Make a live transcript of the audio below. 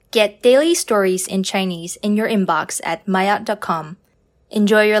Get daily stories in Chinese in your inbox at maya.com.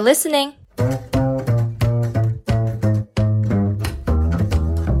 Enjoy your listening!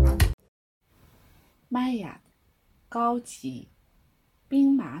 玛雅高级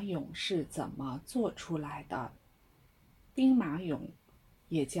兵马俑是怎么做出来的？兵马俑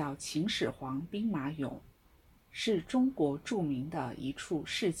也叫秦始皇兵马俑，是中国著名的一处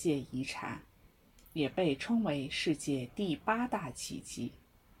世界遗产，也被称为世界第8大奇迹。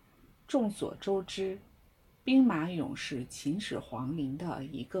众所周知，兵马俑是秦始皇陵的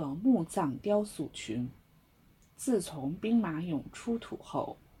一个墓葬雕塑群。自从兵马俑出土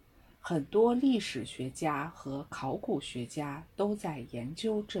后，很多历史学家和考古学家都在研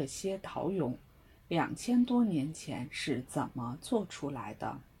究这些陶俑2000多年前是怎么做出来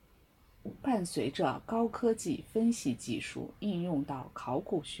的。伴随着高科技分析技术应用到考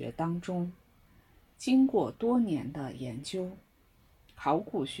古学当中，经过多年的研究，考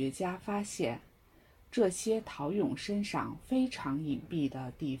古学家发现，这些陶俑身上非常隐蔽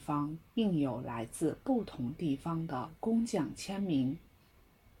的地方印有来自不同地方的工匠签名，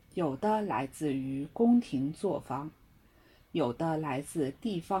有的来自于宫廷作坊，有的来自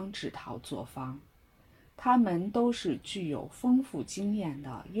地方制陶作坊，他们都是具有丰富经验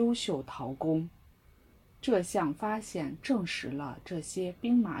的优秀陶工。这项发现证实了这些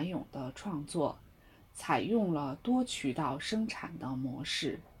兵马俑的创作采用了多渠道生产的模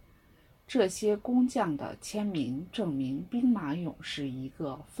式。这些工匠的签名证明兵马俑是一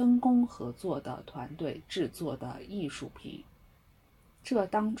个分工合作的团队制作的艺术品。这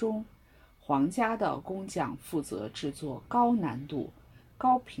当中，皇家的工匠负责制作高难度、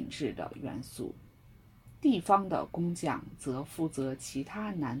高品质的元素，地方的工匠则负责其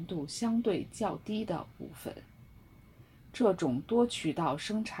他难度相对较低的部分。这种多渠道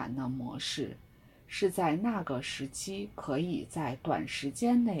生产的模式是在那个时期可以在短时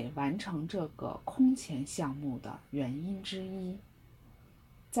间内完成这个空前项目的原因之一。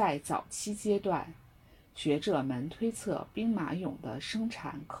在早期阶段，学者们推测兵马俑的生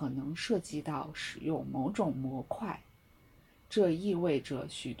产可能涉及到使用某种模块，这意味着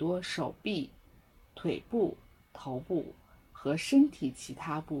许多手臂、腿部、头部和身体其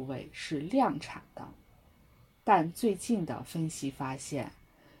他部位是量产的。但最近的分析发现，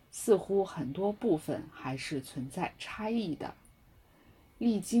似乎很多部分还是存在差异的。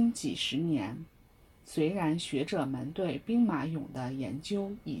历经几十年，虽然学者们对兵马俑的研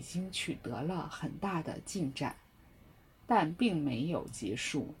究已经取得了很大的进展，但并没有结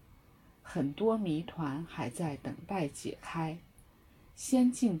束，很多谜团还在等待解开。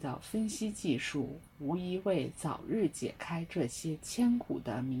先进的分析技术无疑为早日解开这些千古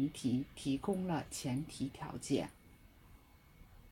的谜题提供了前提条件。